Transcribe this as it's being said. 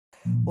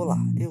Olá,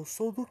 eu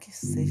sou o Duque,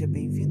 seja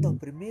bem-vindo ao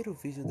primeiro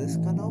vídeo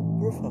desse canal.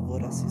 Por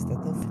favor, assista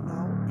até o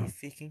final e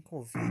fiquem com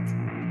o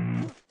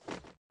vídeo.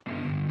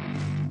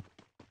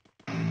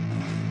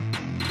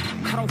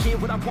 I don't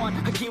get what I want,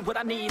 I get what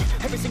I need.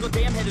 Every single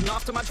day I'm heading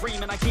off to my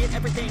dream, and I get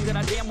everything that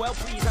I damn well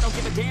please. I don't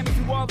give a damn if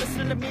you all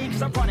listening to me,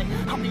 cause I run it.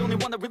 I'm the only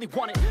one that really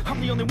want it, I'm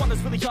the only one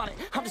that's really on it.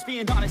 I'm just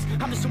being honest,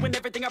 I'm just doing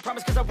everything I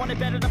promise, cause I want it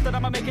bad enough that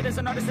I'ma make it as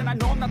an artist. And I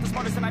know I'm not the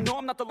smartest, and I know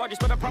I'm not the largest,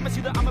 but I promise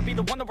you that I'ma be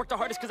the one that worked the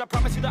hardest. Cause I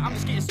promise you that I'm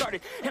just getting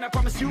started, and I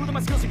promise you that my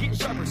skills are getting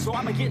sharper. So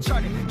I'ma get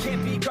charted,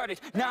 can't be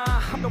guarded. Nah,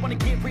 I'm the one to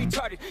get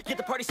retarded. Get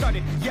the party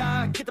started,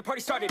 yeah, get the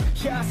party started.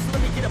 Yeah, so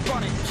let me get up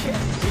on it, yeah.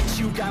 Bitch,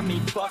 you got me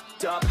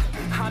fucked up,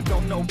 I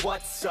don't know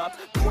what's up.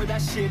 Pour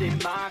that shit in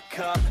my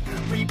cup,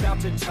 we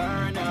bout to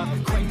turn up.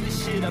 Crank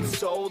this shit up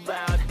so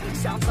loud,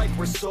 sounds like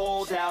we're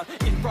sold out.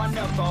 In front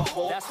of a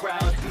whole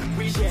crowd,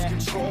 we lose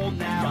control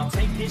now. Don't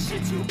take this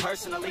shit too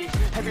personally,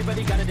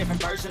 everybody got a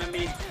different version of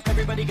me.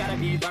 Everybody gotta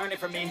be learning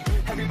from me,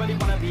 everybody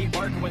wanna be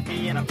working with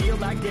me. And I feel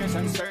like there's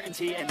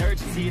uncertainty and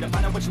urgency to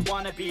find out what you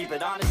wanna be.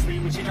 But honestly,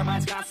 we change our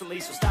minds constantly,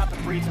 so stop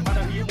and breathe and find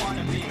out who you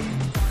wanna be.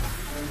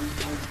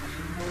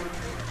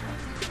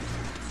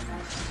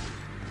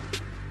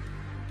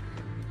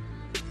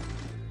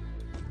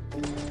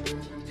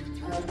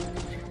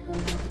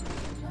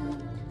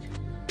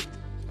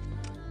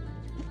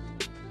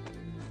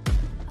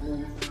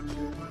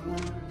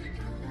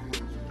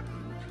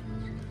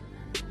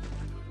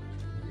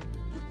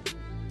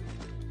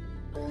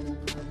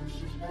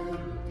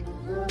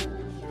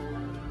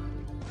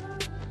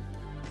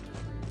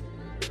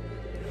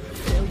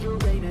 Failure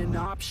ain't an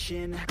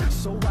option,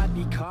 so I'd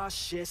be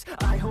cautious.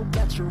 I hope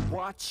that you're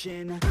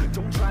watching,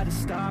 don't try to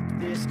stop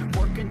this.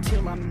 Work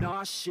until I'm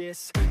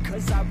nauseous,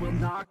 cause I will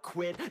not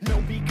quit.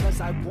 No,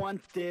 because I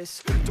want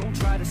this, don't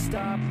try to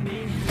stop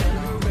me.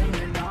 Failure ain't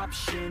an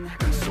option,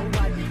 so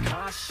I'd be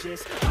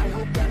cautious. I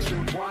hope that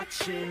you're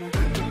watching,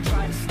 don't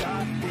try to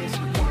stop this.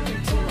 Work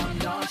until I'm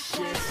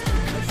nauseous,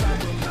 cause I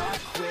will not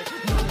quit.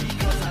 No,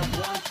 because I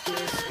want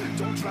this,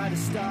 don't try to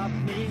stop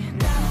me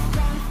now.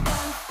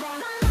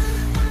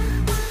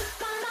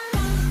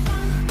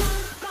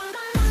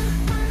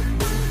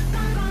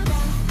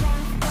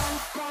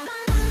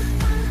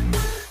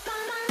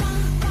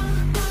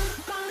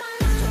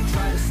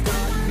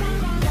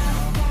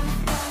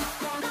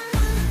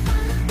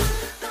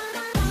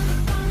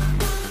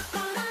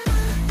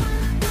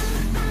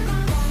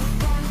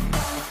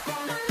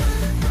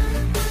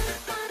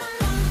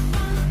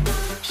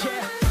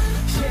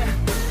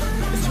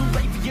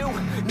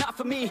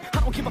 I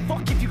don't give a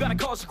fuck if you got a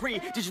college degree.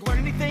 Did you learn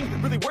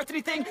anything? Really worth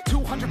anything?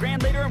 200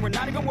 grand later and we're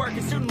not even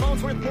working. Student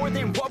loans worth more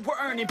than what we're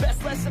earning.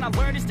 Best lesson I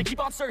learned is to keep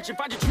on searching.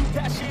 Find your true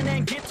passion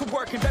and get to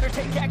work. And better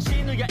take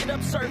action or you end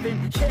up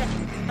serving. Yeah,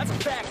 that's a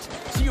fact.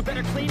 So you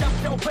better clean up,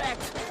 no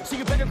act. So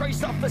you better grow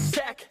yourself a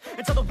sack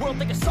and tell the world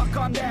they can suck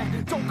on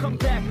that. Don't come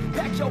back,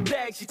 pack your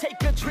bags. You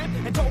take a trip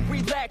and don't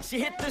relax. You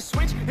hit the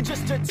switch and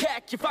just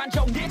attack. You find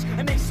your niche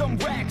and make some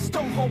racks.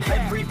 Don't hold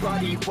back.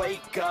 Everybody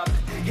wake up,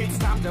 it's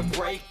time to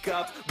break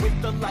up with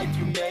the life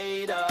you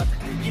made up.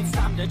 It's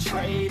time to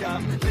trade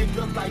up, live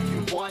the life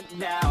you want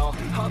now,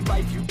 a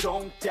life you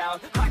don't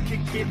doubt. I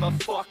could give a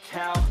fuck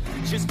how,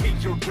 just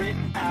figure it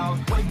out.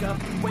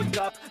 Wake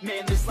up,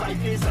 man, this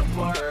life is a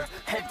blur.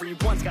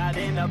 Everyone's got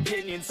an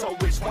opinion, so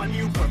which one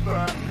you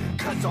prefer?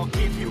 Cause I'll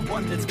give you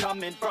one that's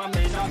coming from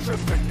an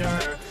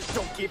entrepreneur.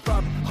 Don't give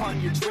up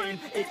on your dream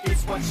if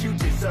it's what you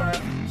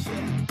deserve.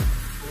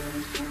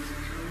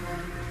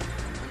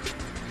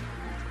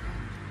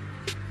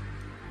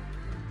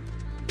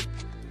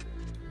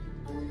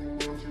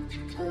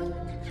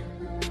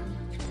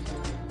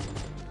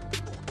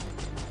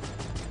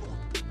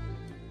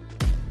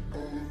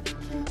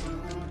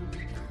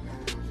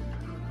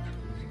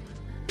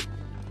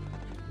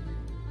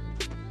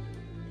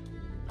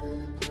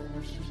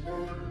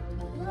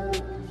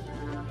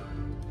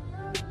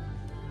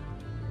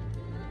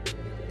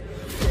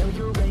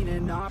 Failure ain't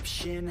an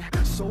option,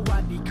 so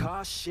I'd be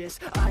cautious.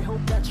 I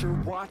hope that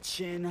you're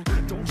watching,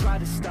 don't try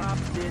to stop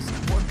this.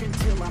 Work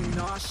until I'm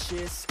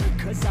nauseous,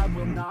 cause I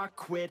will not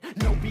quit.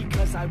 No,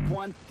 because I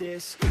want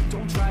this,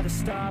 don't try to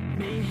stop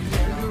me.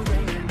 Failure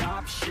ain't an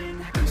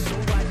option, so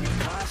I'd be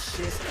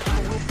cautious.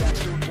 I hope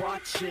that you're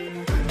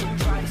watching, don't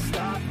try to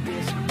stop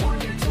this.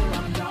 Work until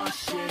I'm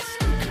nauseous,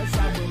 cause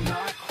I will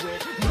not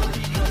quit. No,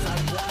 because I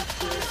want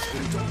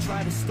this, don't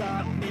try to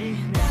stop me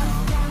now.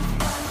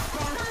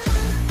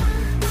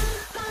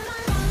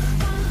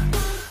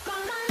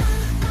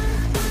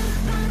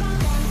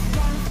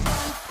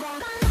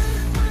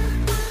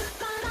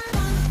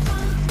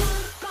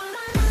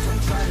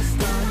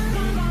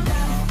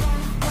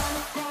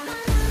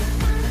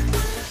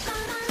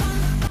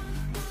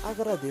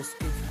 Agradeço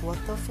quem ficou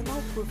até o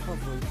final. Por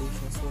favor,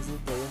 deixem suas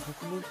ideias no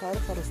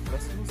comentário para os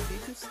próximos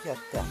vídeos e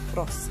até a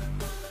próxima.